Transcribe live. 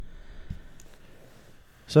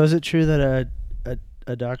So is it true that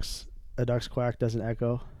a duck's quack doesn't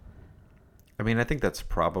echo? I mean, I think that's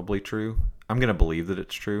probably true. I'm gonna believe that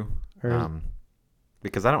it's true, Or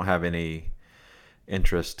because I don't have any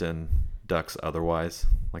interest in ducks otherwise.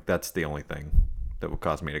 Like that's the only thing that would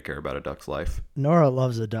cause me to care about a duck's life. Nora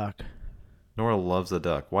loves a duck. Nora loves a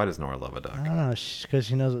duck. Why does Nora love a I duck? don't know, because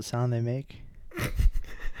she knows what sound they make.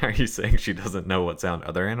 Are you saying she doesn't know what sound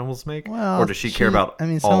other animals make? Well, Or does she care about I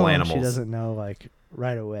mean, some all of them animals? she doesn't know like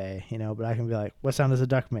right away, but I can be like, "What sound does a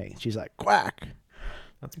duck make?" She's like, "Quack."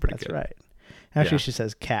 That's pretty That's good. right. Actually, Yeah. she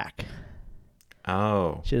says "cack."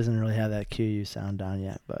 Oh. She doesn't really have that QU sound down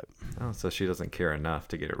yet, but Oh, so she doesn't care enough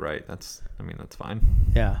to get it right. That's fine.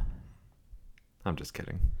 yeah. I'm just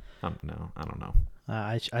kidding. No, I don't know.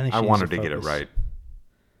 I think I she want needs her to get it focus. right.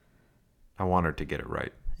 I want her to get it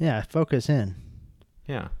right. Yeah, focus in.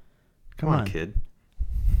 Yeah. Come Come on, on. kid.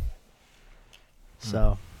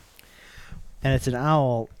 So, and it's an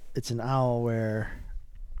owl. It's an owl where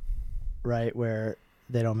they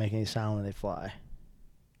don't make any sound when they fly.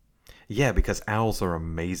 Yeah, because owls are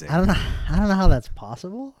amazing. I don't know how that's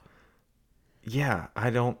possible. Yeah,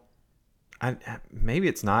 maybe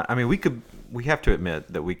it's not. I mean, we have to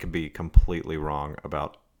admit that we could be completely wrong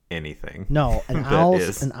about anything. No, an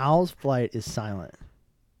owl's flight is silent.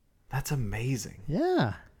 That's amazing.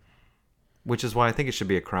 Yeah. Which is why I think it should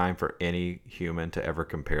be a crime for any human to ever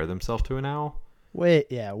compare themselves to an owl.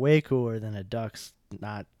 Way cooler than a duck's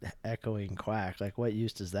not echoing quack. Like, what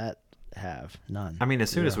use does that have? None. I mean, as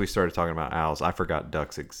soon as Zero. we started talking about owls, I forgot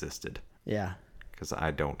ducks existed. Yeah. Because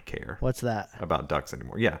I don't care What's that? about ducks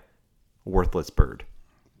anymore. Yeah. Worthless bird.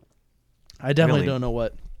 I definitely Really? don't know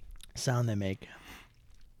what sound they make.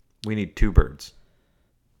 We need two birds.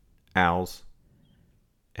 Owls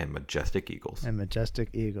and majestic eagles. And majestic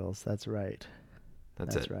eagles. That's right.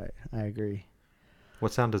 That's That's it. right. I agree.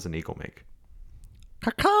 What sound does an eagle make?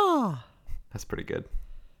 Caw-caw! That's pretty good.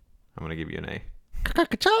 I'm going to give you an A.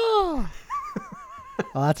 Caw-caw-caw!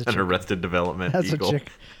 Oh, that's a An chicken. Arrested Development That's eagle. a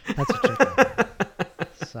chicken. That's a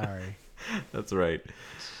chicken. Sorry. That's right.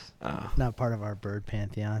 Not part of our bird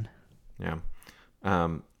pantheon. Yeah.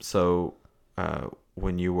 So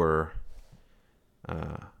when you were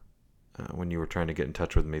trying to get in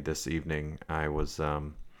touch with me this evening, I was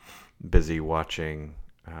busy watching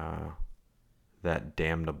that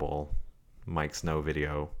damnable Miike Snow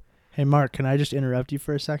video. Hey, Mark, can I just interrupt you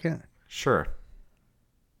for a second? Sure.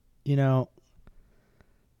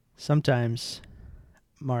 Sometimes,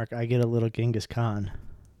 Mark, I get a little Genghis Khan.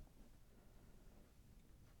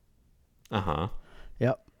 Uh-huh.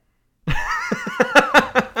 Yep.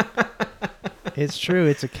 It's true.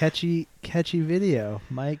 It's a catchy video.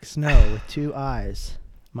 Miike Snow with two eyes.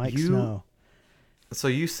 Miike Snow. So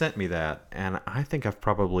you sent me that, and I think I've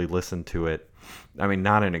probably listened to it. I mean,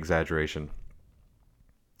 not an exaggeration.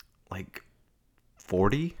 Like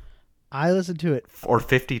 40 I listen to it. or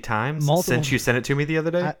 50 times Multiple- since you sent it to me the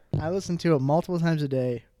other day. I listen to it multiple times a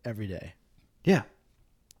day, every day. Yeah.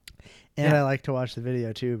 And Yeah. I like to watch the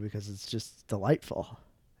video too because it's just delightful.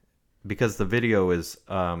 Because the video is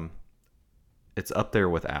it's up there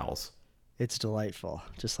with owls. It's delightful,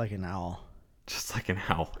 just like an owl. Just like an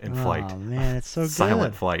owl in flight. Oh man, it's so good.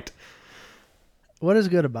 Silent flight. What is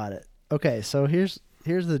good about it? Okay, so here's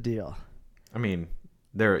the deal. I mean,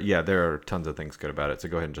 there are tons of things good about it. So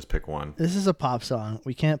go ahead and just pick one. This is a pop song.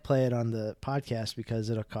 We can't play it on the podcast because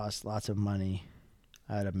it'll cost lots of money,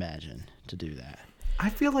 I'd imagine, to do that. I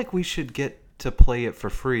feel like we should get to play it for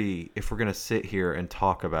free if we're going to sit here and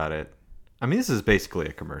talk about it. I mean, this is basically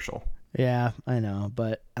a commercial. Yeah, I know,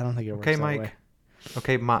 but I don't think it works Okay, that Mike. way.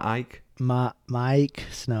 Okay, Mike. Miike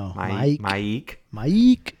Snow.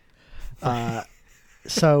 Mike.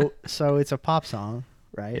 So it's a pop song,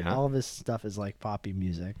 right? Yeah. All of his stuff is like poppy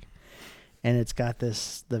music, and it's got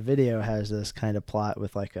this. The video has this kind of plot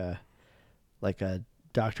with like a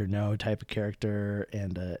Dr. No type of character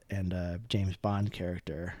and a James Bond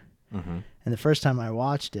character. Mm-hmm. And the first time I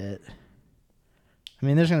watched it, I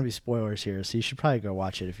mean, there's gonna be spoilers here, so you should probably go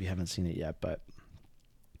watch it if you haven't seen it yet. But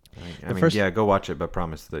I mean, yeah, go watch it, but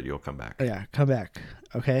promise that you'll come back. yeah, come back.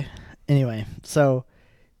 Okay. Anyway, so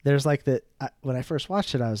there's like when I first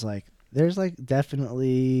watched it, I was like, there's like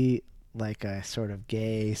definitely like a sort of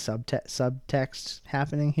gay subtext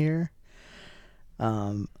happening here.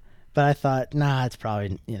 But I thought, nah, it's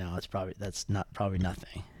probably that's not probably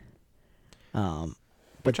nothing.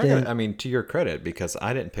 But Which I mean, to your credit, because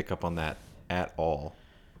I didn't pick up on that at all.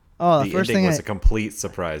 oh, The ending was a complete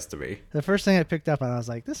surprise to me. the first thing I picked up on, I was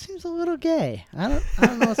like, this seems a little gay. I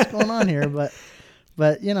don't know what's going on here, but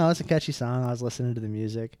it's a catchy song. I was listening to the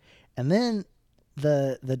music, and then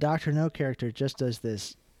the Dr. No character just does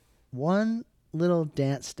this one little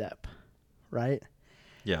dance step, right?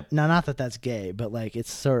 Yeah. Now, not that that's gay, but like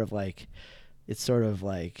it's sort of like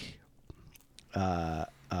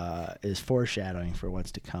is foreshadowing for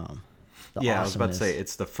what's to come. Yeah, I was about to say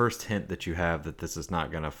it's the first hint that you have that this is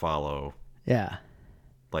not going to follow. Yeah.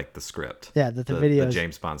 Like the script. Yeah, that the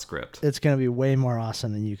James Bond script. It's going to be way more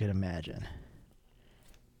awesome than you could imagine.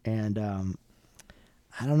 And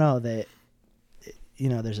I don't know,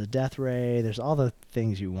 there's a death ray, there's all the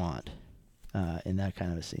things you want in that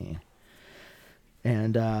kind of a scene.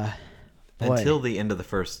 And until the end of the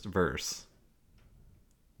first verse,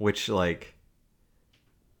 which like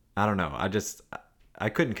I don't know, I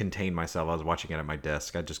couldn't contain myself. I was watching it at my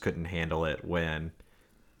desk. I just couldn't handle it when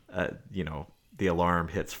the alarm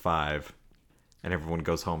hits 5 and everyone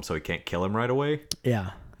goes home so he can't kill him right away. Yeah.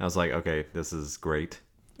 I was like, okay, this is great.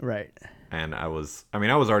 Right. And I was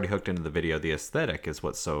already hooked into the video. The aesthetic is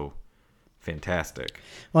what's so fantastic.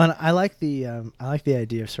 Well, and I like the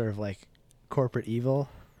idea of sort of like corporate evil.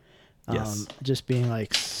 Yes. Just being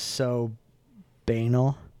like so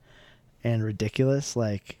banal and ridiculous.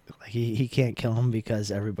 Like he can't kill him because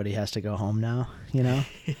everybody has to go home now,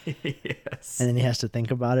 Yes. And then he has to think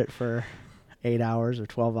about it for 8 hours or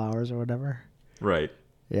 12 hours or whatever. Right.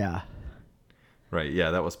 Yeah. Right.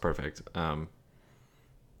 Yeah, that was perfect. I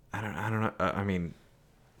don't know. I mean,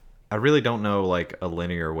 I really don't know like a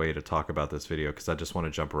linear way to talk about this video because I just want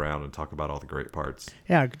to jump around and talk about all the great parts.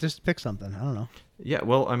 Yeah, just pick something. I don't know. Yeah,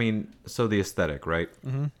 well, I mean, so the aesthetic, right?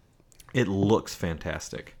 Mm-hmm. It looks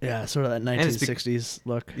fantastic. Yeah, sort of that 1960s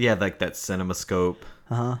look. Yeah, like that CinemaScope.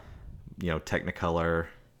 Uh-huh. Technicolor.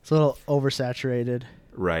 It's a little oversaturated.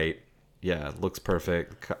 Right. Yeah, it looks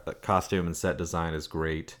perfect. Costume and set design is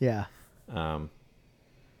great. Yeah. And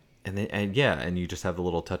you just have the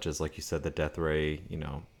little touches, like you said, the death ray.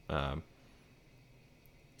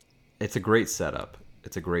 It's a great setup.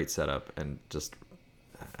 And just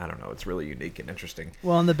I don't know. It's really unique and interesting.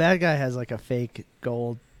 Well, and the bad guy has like a fake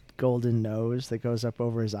golden nose that goes up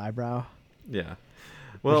over his eyebrow. Yeah.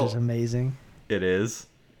 Well, which is amazing. It is.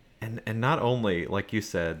 And not only, like you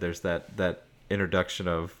said, there's that introduction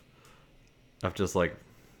of just like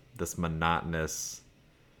this monotonous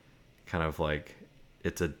kind of like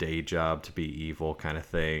it's a day job to be evil kind of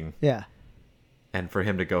thing. Yeah. And for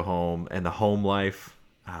him to go home and the home life,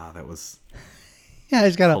 that was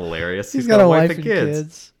he's got hilarious. He's got a wife and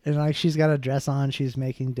kids. And like she's got a dress on, she's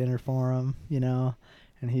making dinner for him,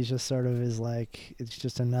 and he's just sort of is like it's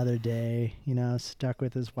just another day, stuck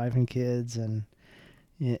with his wife and kids and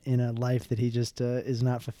in a life that he just is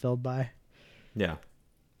not fulfilled by. Yeah.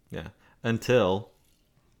 Yeah. Until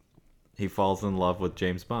he falls in love with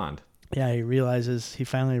James Bond. Yeah, he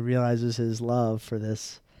finally realizes his love for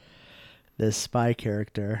this spy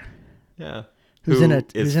character. Yeah. Who's in a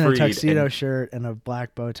tuxedo shirt and a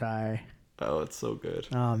black bow tie. Oh, it's so good.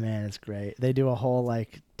 Oh man, it's great. They do a whole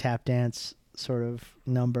like tap dance sort of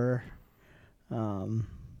number.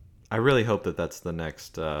 I really hope that that's the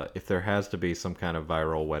next if there has to be some kind of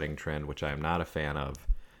viral wedding trend, which I am not a fan of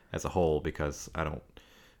as a whole because I don't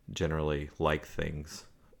generally like things.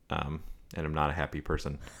 And I'm not a happy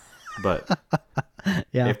person. But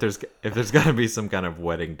yeah. if there's got to be some kind of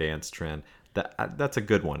wedding dance trend, that's a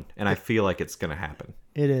good one, and I feel like it's going to happen.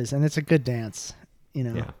 It is, and it's a good dance,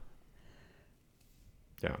 Yeah.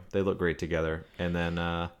 Yeah, they look great together, and then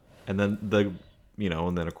and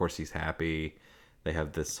then of course he's happy. They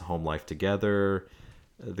have this home life together.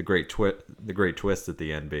 The great twist at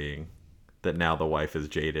the end being that now the wife is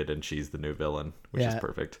jaded and she's the new villain, which is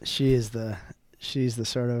perfect. She's the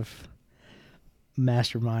sort of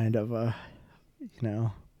mastermind of a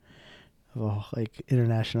like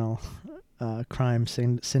international crime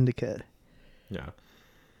syndicate. Yeah.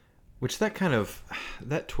 Which that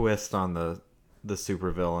twist on the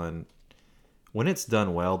supervillain, when it's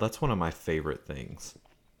done well, that's one of my favorite things.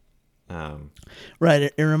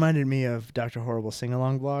 Right. It reminded me of Dr. Horrible's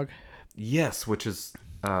sing-along blog. Yes, which is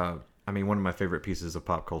one of my favorite pieces of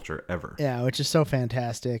pop culture ever. Yeah, which is so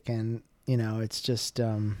fantastic, and it's just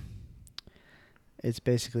it's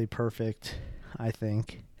basically perfect, I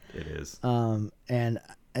think. It is. And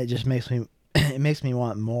it just makes me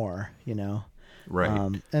want more,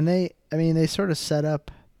 Right. And they sort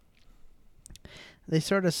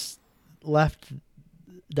of left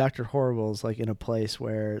Dr. Horrible's like in a place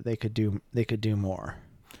where they could do more.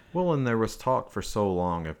 Well, and there was talk for so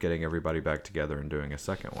long of getting everybody back together and doing a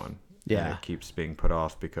second one. Yeah. And it keeps being put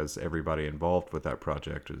off because everybody involved with that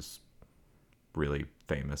project is really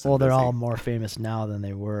famous. Well, they're all more famous now than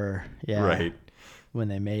they were. Yeah. Right. When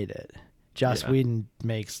they made it. Joss Whedon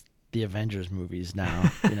makes the Avengers movies now,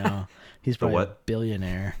 He's probably a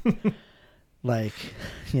billionaire. Like,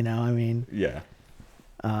 I mean, Yeah.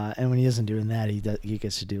 and when he isn't doing that, he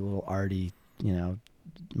gets to do a little arty,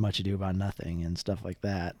 Much Ado About Nothing and stuff like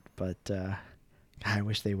that. But I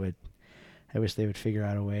wish they would figure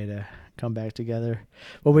out a way to come back together.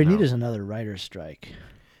 What we need is another writer's strike.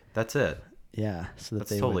 That's it. Yeah, so that's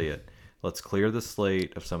totally it. Let's clear the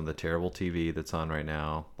slate of some of the terrible TV that's on right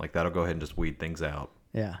now. Like, that'll go ahead and just weed things out.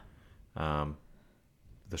 Yeah.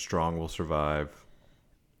 The strong will survive.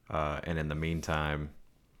 And in the meantime,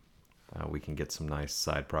 we can get some nice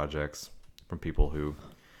side projects from people who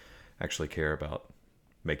actually care about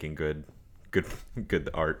making good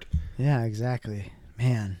art. Yeah, exactly.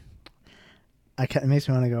 Man, it makes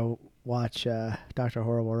me want to go watch Dr.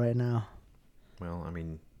 Horrible right now. Well, I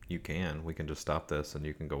mean, you can. We can just stop this and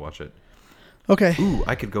you can go watch it. Okay. Ooh,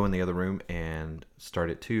 I could go in the other room and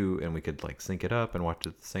start it too, and we could like sync it up and watch it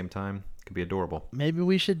at the same time. It could be adorable. Maybe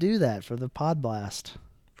we should do that for the Pod Blast.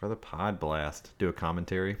 For the Pod Blast, do a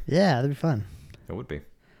commentary. Yeah, that'd be fun. It would be.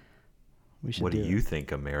 We should. What do you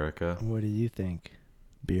think, America? What do you think,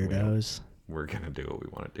 beardos? We're gonna do what we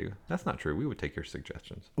want to do. That's not true. We would take your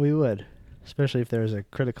suggestions. We would, especially if there was a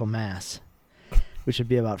critical mass, which would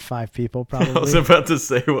be about 5 people probably. I was about to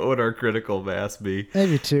say, what would our critical mass be?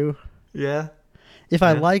 Maybe 2. Yeah. If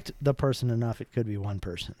I liked the person enough, it could be 1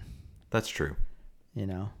 person. That's true.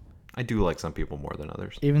 I do like some people more than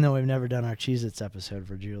others. Even though we've never done our Cheez-Its episode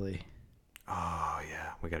for Julie. Oh,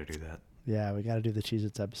 yeah. We got to do that. Yeah, we got to do the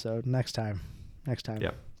Cheez-Its episode next time.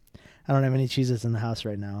 Yep. I don't have any Cheez-Its in the house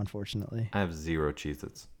right now, unfortunately. I have 0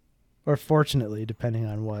 Cheez-Its. Or fortunately, depending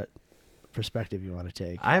on what perspective you want to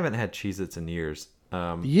take. I haven't had Cheez-Its in years.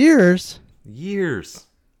 Years? Years.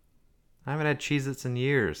 I haven't had Cheez-Its in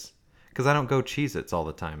years. Because I don't go Cheez-Its all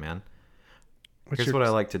the time, man. Here's what I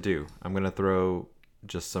like to do. I'm going to throw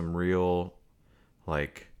just some real,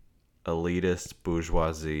 like, elitist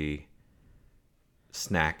bourgeoisie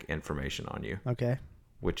snack information on you. Okay.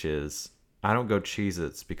 Which is, I don't go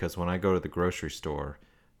Cheez-Its because when I go to the grocery store,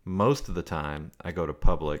 most of the time I go to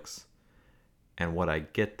Publix, and what I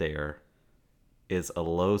get there is a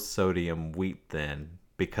low sodium wheat thin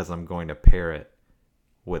because I'm going to pair it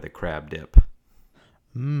with a crab dip.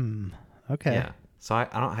 Okay. Yeah. So I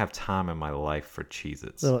don't have time in my life for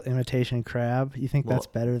Cheez-Its. Little imitation crab. You think that's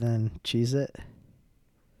better than Cheez-It?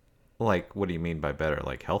 Like, what do you mean by better?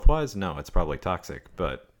 Like, health-wise? No, it's probably toxic,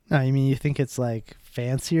 but... No, you mean you think it's, like,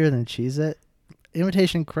 fancier than Cheez-It?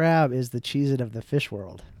 Imitation crab is the Cheez-It of the fish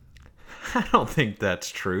world. I don't think that's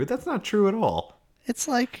true. That's not true at all. It's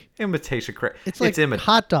like... Imitation crab. It's like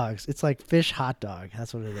hot dogs. It's like fish hot dog.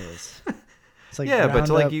 That's what it is. It's like yeah, but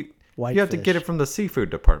like you have fish. to get it from the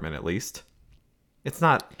seafood department at least. It's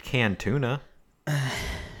not canned tuna.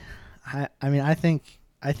 I mean, I think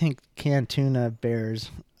canned tuna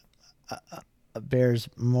bears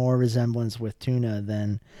more resemblance with tuna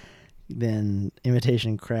than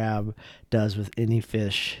imitation crab does with any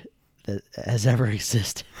fish that has ever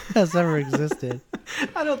existed.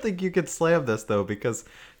 I don't think you could slam this though, because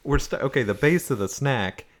we're okay. The base of the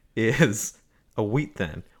snack is a wheat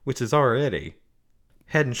thin, which is already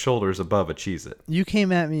head and shoulders above a Cheez-It. You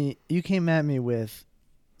came at me with,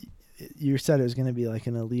 you said it was going to be like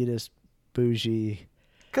an elitist bougie.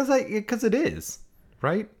 Because it is,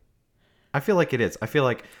 right? I feel like it is. I feel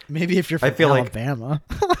like maybe if you're from Alabama.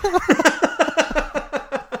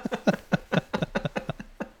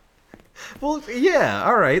 Well, yeah.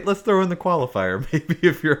 All right. Let's throw in the qualifier. Maybe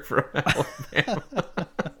if you're from Alabama.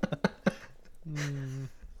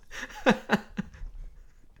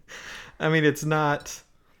 I mean, it's not.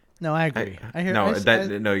 No, I agree.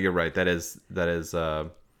 No, you're right. That is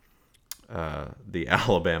the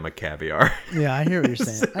Alabama caviar. Yeah, I hear what you're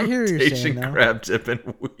saying. Imitation crab dip and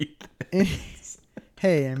wheat.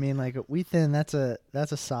 Hey, I mean, like wheat thin. That's a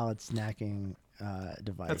solid snacking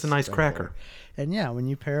device. That's a nice cracker. And yeah, when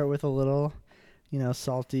you pair it with a little,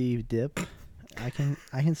 salty dip, I can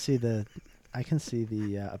see the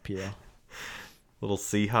appeal. Little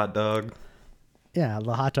sea hot dog. Yeah,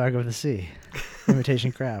 the hot dog of the sea,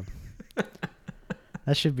 imitation crab.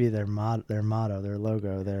 That should be their motto, their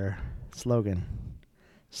logo, their slogan.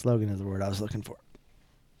 Slogan is the word I was looking for.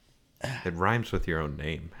 It rhymes with your own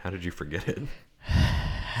name. How did you forget it?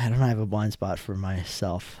 I don't have a blind spot for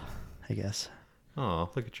myself, I guess. Oh,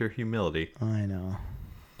 look at your humility. I know.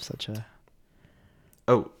 Such a...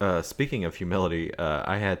 Oh, speaking of humility,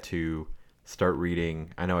 I had to start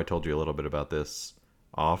reading. I know I told you a little bit about this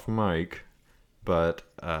off mic, but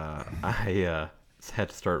I had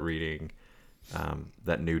to start reading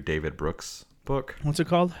that new David Brooks book. What's it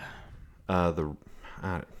called?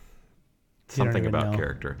 Something about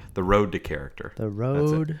character. The Road to Character. The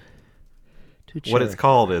Road What it's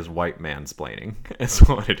called is white mansplaining. Is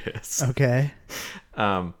what it is. Okay.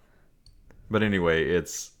 But anyway,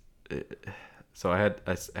 so I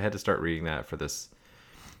had to start reading that for this.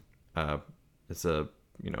 It's a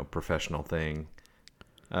professional thing,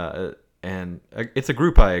 and it's a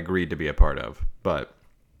group I agreed to be a part of. But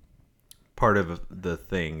part of the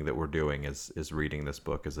thing that we're doing is reading this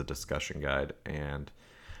book as a discussion guide, and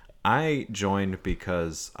I joined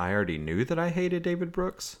because I already knew that I hated David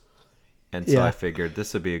Brooks. And so I figured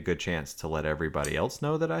this would be a good chance to let everybody else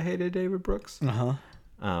know that I hated David Brooks.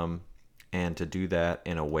 And to do that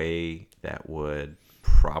in a way that would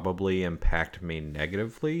probably impact me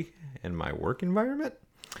negatively in my work environment.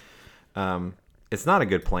 It's not a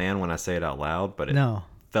good plan when I say it out loud, but it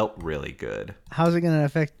felt really good. How's it going to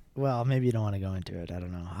affect... Well, maybe you don't want to go into it. I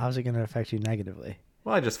don't know. How's it going to affect you negatively?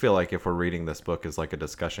 Well, I just feel like if we're reading this book as like a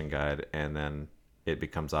discussion guide and then it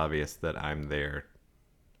becomes obvious that I'm there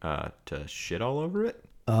to shit all over it.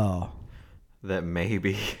 Oh. That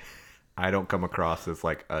maybe I don't come across as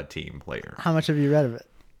like a team player. How much have you read of it?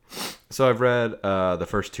 So I've read the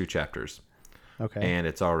first 2 chapters. Okay. And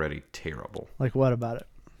it's already terrible. Like what about it?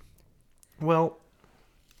 Well,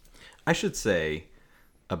 I should say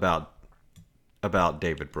about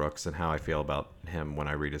David Brooks and how I feel about him when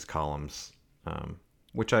I read his columns,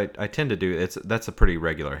 which I tend to do. That's a pretty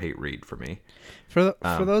regular hate read for me. For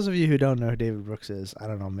those of you who don't know who David Brooks is, I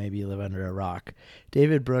don't know, maybe you live under a rock.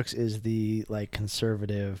 David Brooks is the like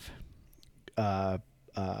conservative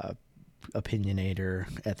opinionator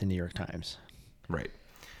at the New York Times. Right.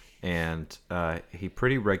 And he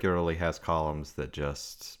pretty regularly has columns that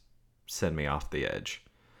just send me off the edge.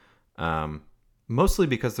 Mostly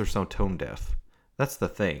because they're so tone deaf. That's the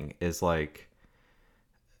thing, is like,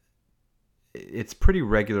 it's pretty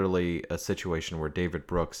regularly a situation where David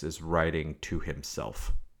Brooks is writing to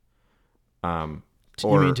himself. You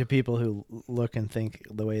mean to people who look and think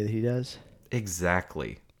the way that he does?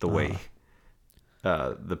 Exactly the way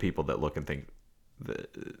the people that look and think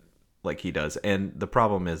like he does. And the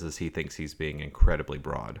problem is he thinks he's being incredibly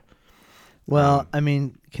broad. Well, I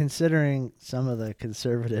mean, considering some of the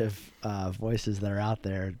conservative voices that are out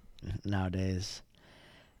there nowadays,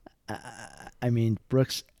 I mean,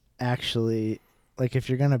 Brooks actually, like, if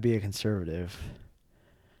you're going to be a conservative,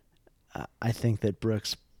 I think that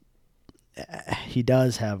Brooks, he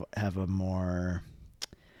does have a more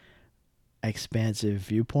expansive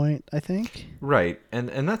viewpoint, I think. Right.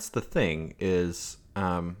 And that's the thing is,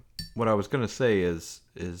 what I was going to say is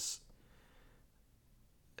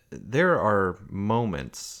there are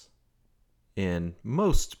moments in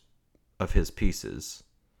most of his pieces,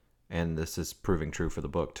 and this is proving true for the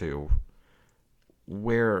book too,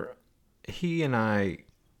 where he and I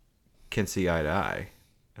can see eye to eye,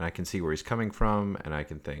 and I can see where he's coming from, and I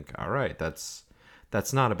can think, all right, that's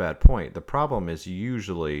not a bad point. The problem is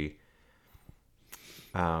usually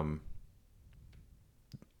when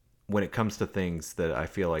it comes to things that I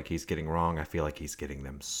feel like he's getting wrong, I feel like he's getting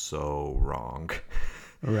them so wrong.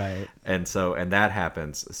 Right. And that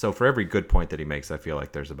happens. So for every good point that he makes, I feel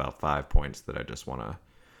like there's about 5 points that I just want to,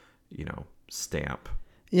 stamp.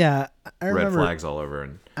 Yeah. Red flags all over.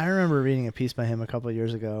 And I remember reading a piece by him a couple of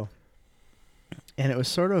years ago, and it was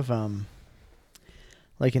sort of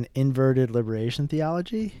like an inverted liberation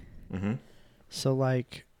theology. Mm-hmm. So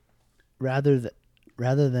like rather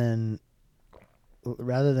than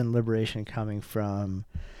liberation coming from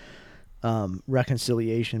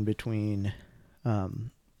reconciliation between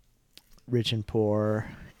rich and poor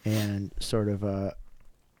and sort of a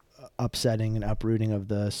upsetting and uprooting of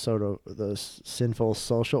the sinful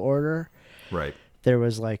social order. Right. There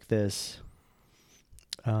was like this,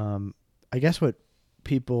 I guess what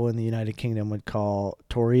people in the United Kingdom would call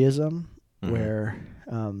Toryism, mm-hmm. where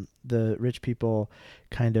the rich people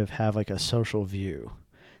kind of have like a social view.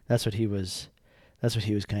 That's what he was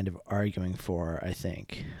kind of arguing for, I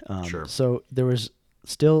think. Sure. So there was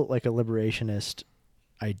still like a liberationist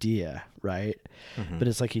idea, right? Mm-hmm. But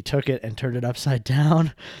it's like he took it and turned it upside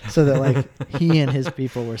down so that like he and his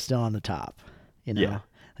people were still on the top, Yeah.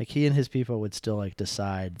 Like he and his people would still like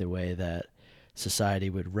decide the way that society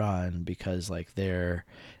would run because like they're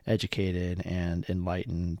educated and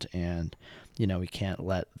enlightened, and we can't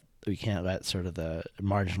let sort of the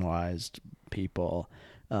marginalized people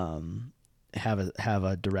have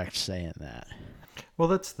a direct say in that. Well,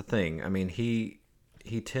 that's the thing. I mean, he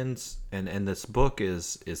tends, and this book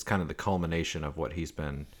is kind of the culmination of what he's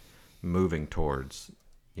been moving towards,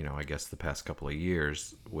 I guess the past couple of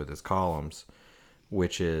years with his columns,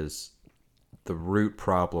 which is the root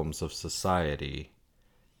problems of society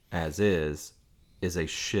as is a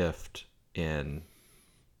shift in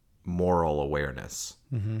moral awareness.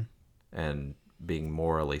 Mm-hmm. And being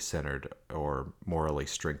morally centered or morally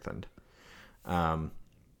strengthened. And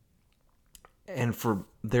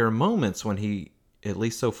there are moments when he, at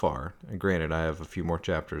least so far, and granted I have a few more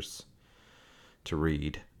chapters to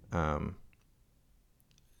read,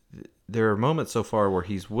 there are moments so far where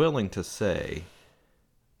he's willing to say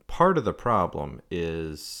part of the problem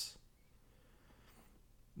is,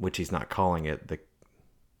 which he's not calling it the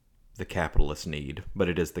capitalist need, but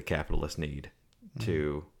it is the capitalist need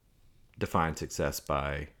to define success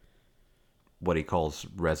by what he calls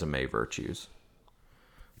resume virtues.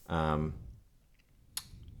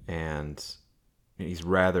 And he's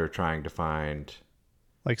rather trying to find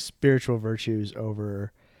like spiritual virtues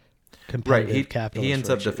over competitive capitalist he ends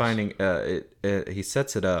virtues. up defining he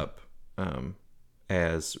sets it up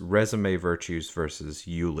as resume virtues versus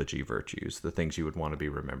eulogy virtues, the things you would want to be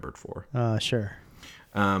remembered for. Sure.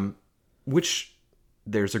 Which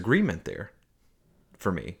there's agreement there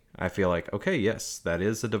for me. I feel like, okay, yes, that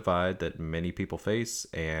is a divide that many people face,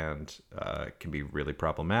 and can be really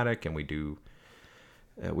problematic, and we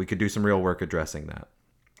could do some real work addressing that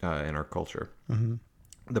in our culture. Mm-hmm.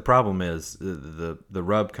 The problem is the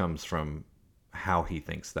rub comes from how he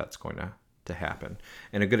thinks that's going to happen.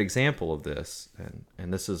 And a good example of this,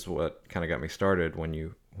 and this is what kind of got me started when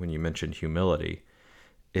you mentioned humility,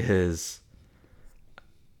 is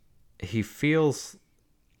he feels,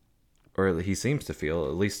 or he seems to feel,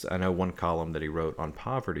 at least I know one column that he wrote on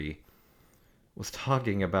poverty was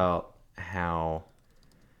talking about how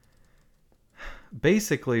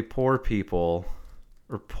basically poor people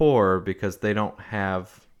are poor because they don't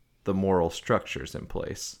have the moral structures in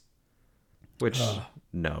place. Which,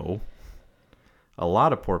 no. A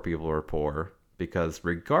lot of poor people are poor because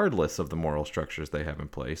regardless of the moral structures they have in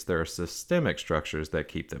place, there are systemic structures that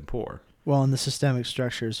keep them poor. Well, and the systemic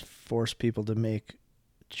structures force people to make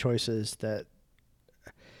choices that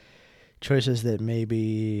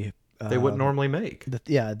maybe they wouldn't normally make.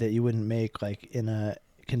 That you wouldn't make, like in a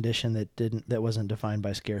condition that wasn't defined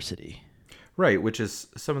by scarcity. Right, which is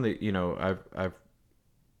some of the, I've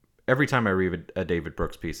every time I read a David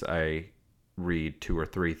Brooks piece, I read 2 or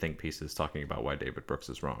 3 think pieces talking about why David Brooks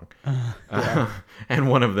is wrong. And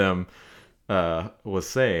one of them was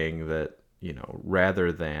saying that,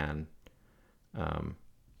 rather than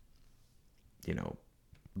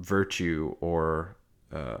virtue or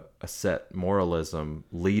a set moralism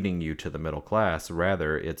leading you to the middle class,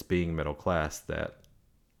 rather it's being middle class that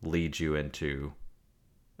leads you into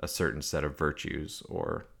a certain set of virtues,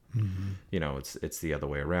 or it's the other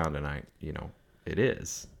way around. And it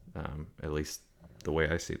is at least the way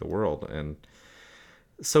I see the world. And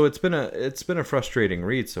so it's been a frustrating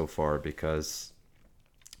read so far, because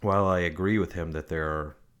while I agree with him that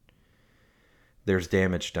there's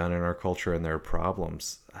damage done in our culture and there are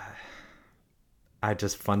problems, I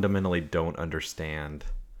just fundamentally don't understand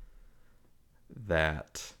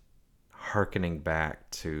that hearkening back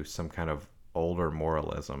to some kind of older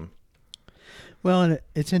moralism. Well, and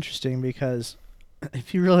it's interesting because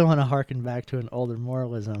if you really want to hearken back to an older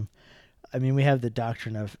moralism, I mean, we have the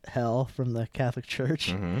doctrine of hell from the Catholic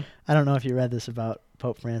Church. Mm-hmm. I don't know if you read this about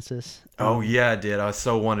Pope Francis. Oh, yeah, I did. I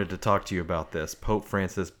so wanted to talk to you about this. Pope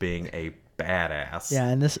Francis being a badass. Yeah,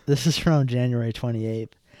 and this is from January 28th.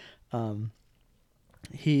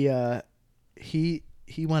 He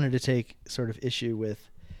wanted to take sort of issue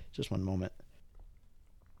with, just one moment.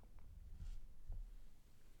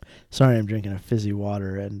 Sorry, I'm drinking a fizzy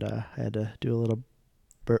water, and I had to do a little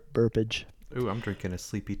burpage. Ooh, I'm drinking a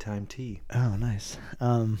sleepy time tea. Oh, nice.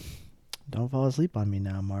 Don't fall asleep on me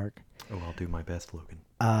now, Mark. Oh, I'll do my best, Logan.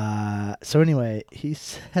 So anyway, he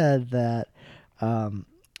said that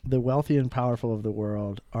the wealthy and powerful of the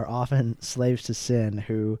world are often slaves to sin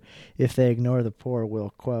who, if they ignore the poor,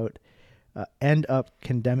 will, quote, end up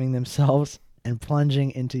condemning themselves and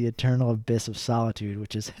plunging into the eternal abyss of solitude,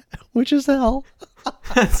 which is hell.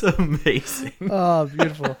 That's amazing. Oh,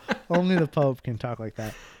 beautiful. Only the Pope can talk like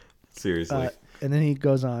that. Seriously. And then he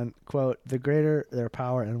goes on, quote, the greater their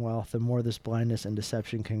power and wealth, the more this blindness and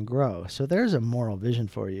deception can grow. So there's a moral vision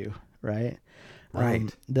for you, right?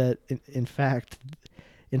 Right. That in fact,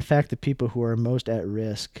 the people who are most at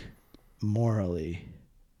risk morally,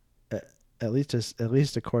 at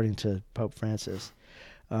least according to Pope Francis,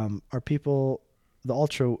 are people, the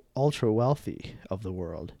ultra wealthy of the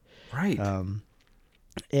world. Right.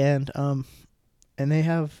 And they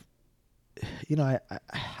have, I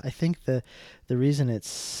think the reason it's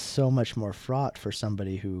so much more fraught for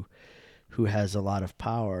somebody who has a lot of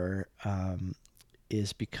power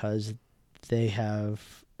is because they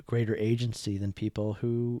have greater agency than people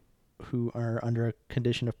who are under a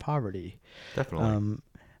condition of poverty. Definitely.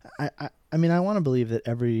 I mean, I want to believe that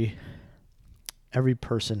every every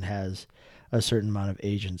person has a certain amount of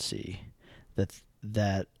agency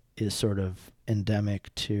that is sort of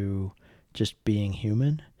endemic to just being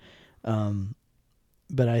human.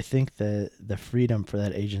 But I think that the freedom for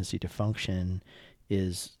that agency to function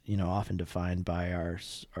is, often defined by our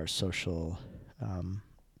social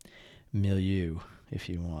milieu, if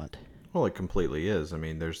you want. Well, it completely is. I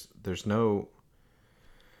mean, there's no,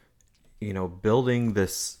 building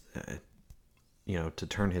this, to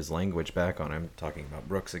turn his language back on him, talking about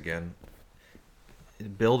Brooks again,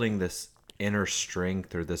 building this inner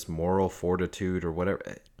strength or this moral fortitude or whatever,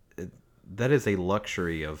 that is a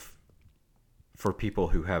luxury for people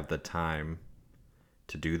who have the time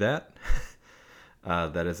to do that.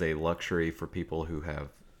 That is a luxury for people who have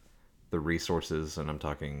the resources, and I'm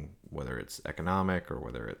talking whether it's economic or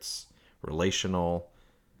whether it's relational,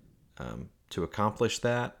 to accomplish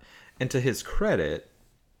that. And to his credit,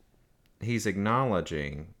 he's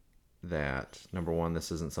acknowledging that, number one,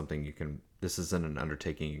 this isn't an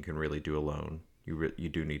undertaking you can really do alone. You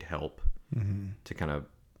do need help to kind of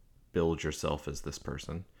build yourself as this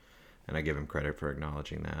person. And I give him credit for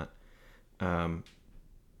acknowledging that.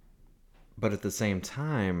 But at the same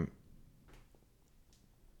time,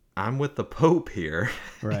 I'm with the Pope here,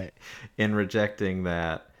 right? In rejecting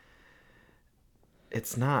that.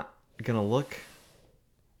 It's not going to look...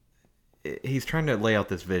 He's trying to lay out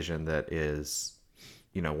this vision that is,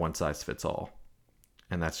 one size fits all.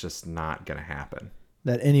 And that's just not going to happen.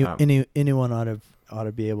 That anyone ought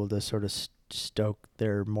to be able to sort of stoke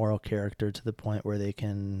their moral character to the point where they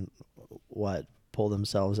can, pull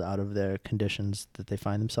themselves out of the conditions that they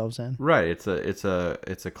find themselves in. Right. It's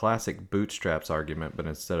a classic bootstraps argument, but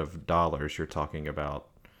instead of dollars, you're talking about,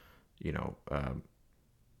 I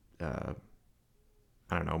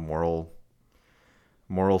don't know,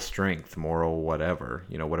 moral strength, moral whatever,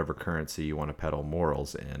 whatever currency you want to peddle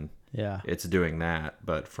morals in. Yeah. It's doing that,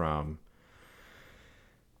 but from...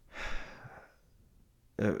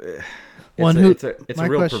 it's a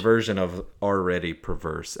real perversion of already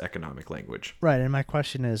perverse economic language. Right, and my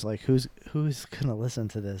question is, who's going to listen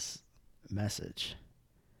to this message?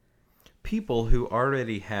 People who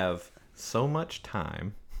already have so much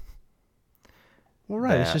time. Well,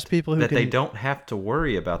 right, it's just people who they don't have to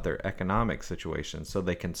worry about their economic situation, so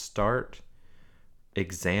they can start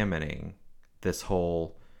examining this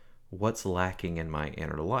whole what's lacking in my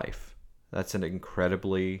inner life. That's an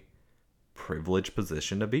incredibly privileged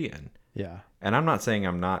position to be in. Yeah. And I'm not saying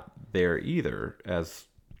I'm not there either as,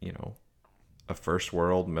 a first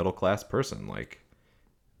world middle class person.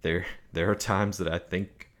 There are times that I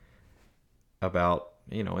think about,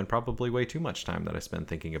 and probably way too much time that I spend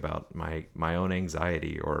thinking about my own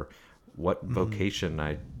anxiety or what vocation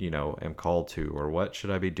I, am called to, or what should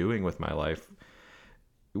I be doing with my life,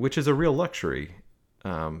 which is a real luxury,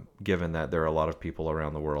 given that there are a lot of people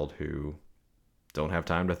around the world who don't have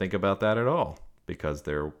time to think about that at all because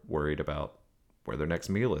they're worried about where their next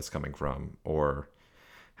meal is coming from or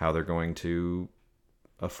how they're going to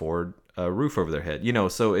afford a roof over their head.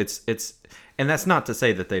 So it's and that's not to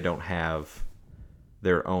say that they don't have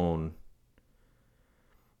their own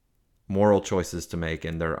moral choices to make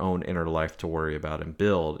and their own inner life to worry about and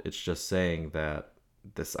build. It's just saying that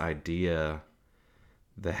this idea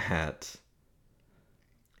that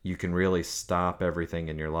you can really stop everything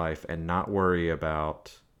in your life and not worry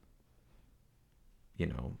about,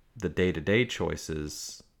 the day-to-day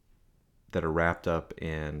choices that are wrapped up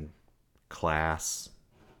in class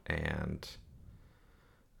and,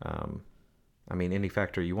 any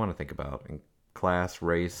factor you want to think about, in class,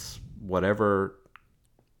 race, whatever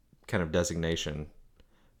kind of designation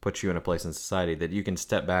puts you in a place in society, that you can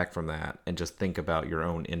step back from that and just think about your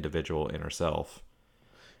own individual inner self.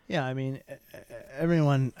 Yeah,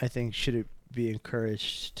 everyone, I think, should be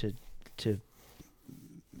encouraged to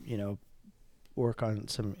work on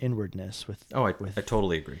some inwardness with. Oh, I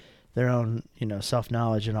totally agree. Their own,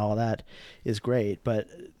 self-knowledge and all that is great, but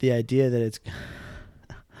the idea that it's,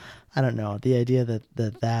 I don't know, the idea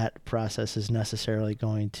that process is necessarily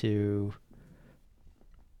going to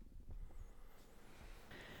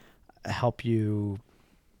help you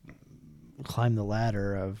climb the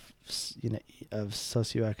ladder of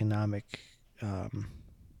socioeconomic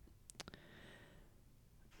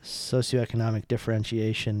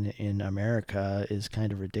differentiation in America is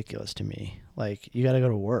kind of ridiculous to me. You got to go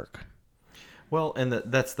to work. Well, and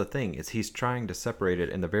that's the thing, is he's trying to separate it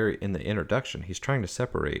in the introduction. He's trying to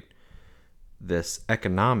separate this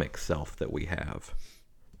economic self that we have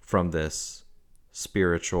from this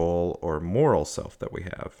spiritual or moral self that we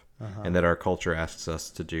have, and that our culture asks us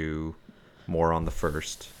to do more on the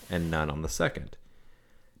first and none on the second.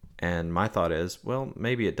 And my thought is, well,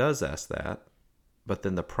 maybe it does ask that, But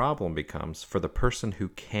then the problem becomes for the person who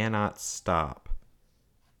cannot stop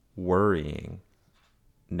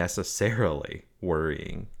necessarily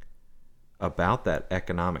worrying about that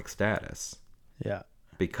economic status. Yeah.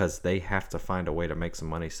 Because they have to find a way to make some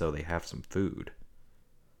money so they have some food.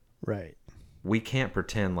 Right. We can't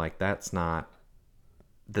pretend like that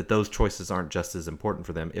those choices aren't just as important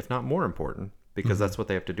for them, if not more important, because that's what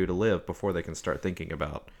they have to do to live before they can start thinking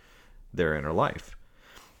about their inner life.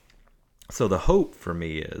 So the hope for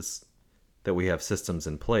me is that we have systems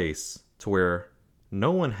in place to where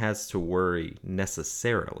no one has to worry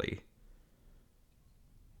necessarily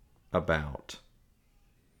about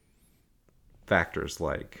factors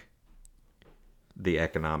like the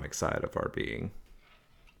economic side of our being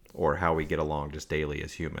or how we get along just daily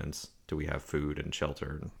as humans. Do we have food and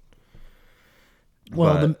shelter?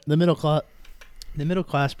 Well, the middle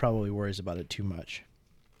class probably worries about it too much.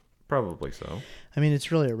 Probably so. I mean,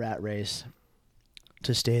 it's really a rat race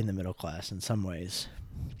to stay in the middle class in some ways.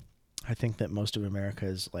 I think that most of America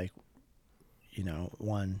is like,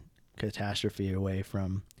 one catastrophe away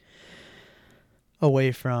from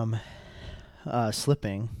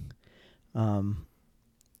slipping.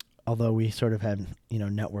 Although we sort of have,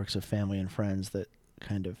 networks of family and friends that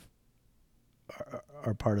kind of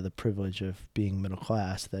are part of the privilege of being middle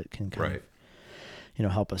class that can kind of,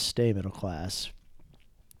 help us stay middle class.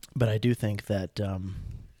 But I do think that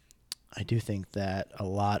a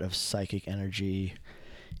lot of psychic energy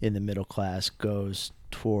in the middle class goes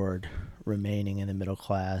toward remaining in the middle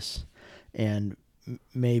class, and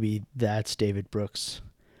maybe that's David Brooks'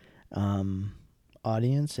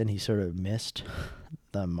 audience, and he sort of missed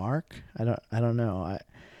the mark. I don't know.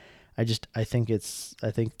 I think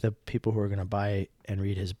the people who are going to buy and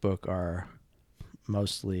read his book are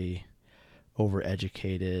mostly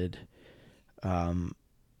overeducated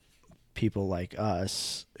people like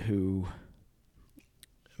us who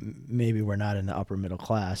maybe we're not in the upper middle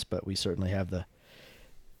class, but we certainly have the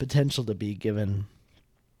potential to be given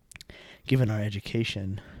our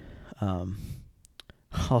education.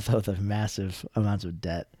 Although the massive amounts of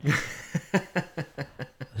debt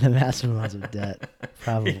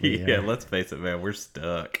probably let's face it, man, we're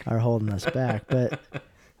stuck. Are holding us back. But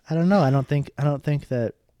I don't know. I don't think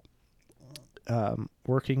that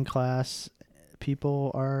working class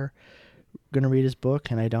people are going to read his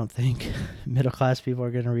book, and I don't think middle class people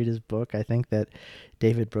are going to read his book. I think that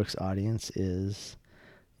David Brooks' audience is,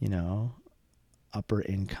 upper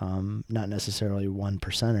income, not necessarily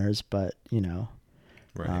 1%ers, but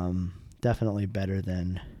right. Definitely better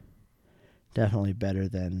than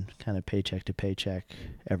kind of paycheck to paycheck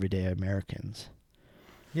everyday Americans.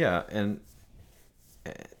 Yeah, and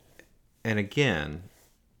again,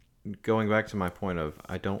 going back to my point of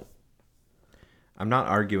I'm not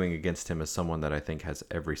arguing against him as someone that I think has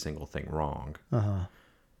every single thing wrong. Uh-huh.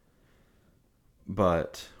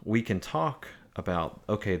 But we can talk about,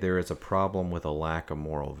 okay, there is a problem with a lack of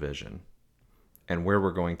moral vision. And where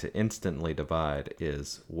we're going to instantly divide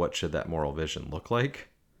is what should that moral vision look like?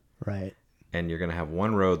 Right. And you're going to have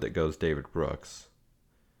one road that goes David Brooks.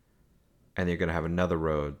 And you're going to have another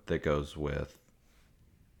road that goes with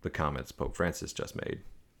the comments Pope Francis just made.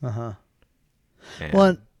 Uh-huh.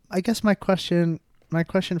 Well, I guess my question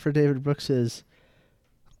for David Brooks is,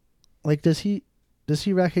 like, does he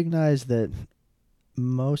recognize that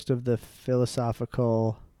most of the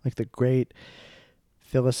philosophical, like the great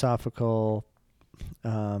philosophical,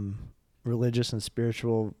 religious and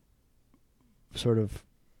spiritual sort of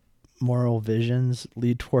moral visions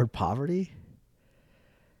lead toward poverty?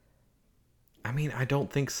 I mean, I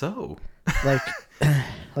don't think so. Like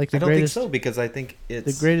I don't think so, because I think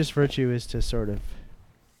it's... The greatest virtue is to sort of,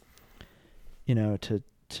 to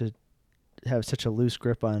have such a loose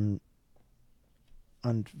grip on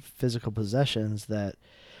physical possessions that,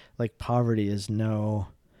 like, poverty is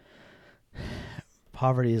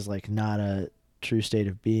like not a true state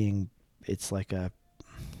of being. It's like a,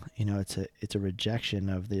 it's a rejection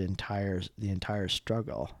of the entire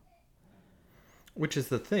struggle. Which is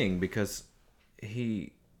the thing, because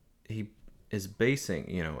he is basing,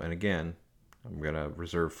 and again, I'm going to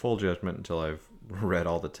reserve full judgment until I've read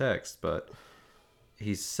all the text, but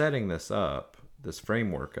he's setting this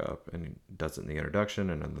framework up, and he does it in the introduction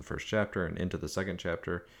and in the first chapter and into the second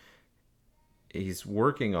chapter. He's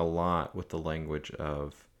working a lot with the language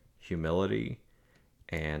of humility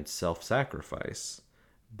and self-sacrifice,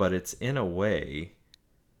 but it's in a way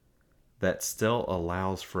that still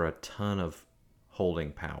allows for a ton of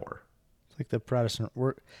holding power. It's like the Protestant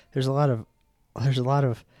work. There's a lot of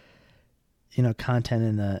content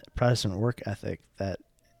in the Protestant work ethic that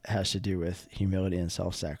has to do with humility and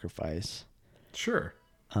self-sacrifice. Sure.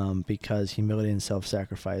 because humility and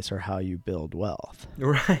self-sacrifice are how you build wealth.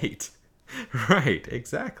 Right. Right,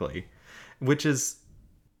 exactly. Which is,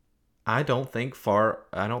 I don't think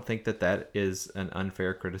that is an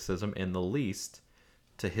unfair criticism in the least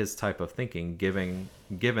to his type of thinking,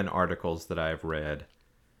 given articles that I've read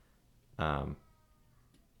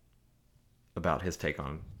about his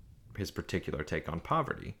particular take on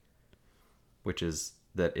poverty, which is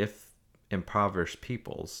that if impoverished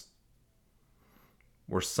peoples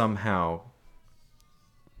were somehow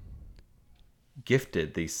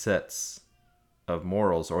gifted these sets of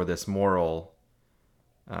morals, or this moral,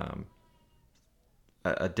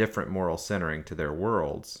 a different moral centering to their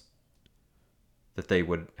worlds, that they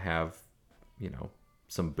would have,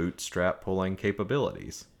 some bootstrap pulling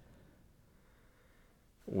capabilities,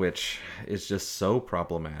 which is just so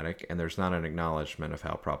problematic. And there's not an acknowledgement of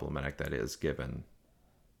how problematic that is, given,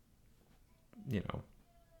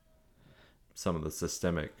 some of the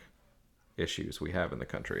systemic issues we have in the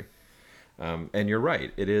country. And you're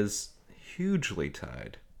right, it is hugely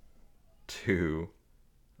tied to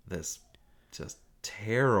this just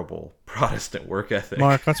terrible Protestant work ethic.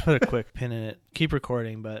 Mark, let's put a quick pin in it. Keep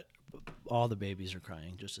recording, but all the babies are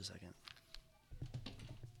crying. Just a second.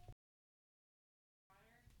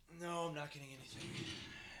 No, I'm not getting anything.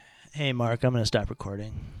 Hey, Mark, I'm going to stop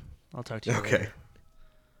recording. I'll talk to you later.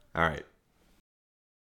 All right.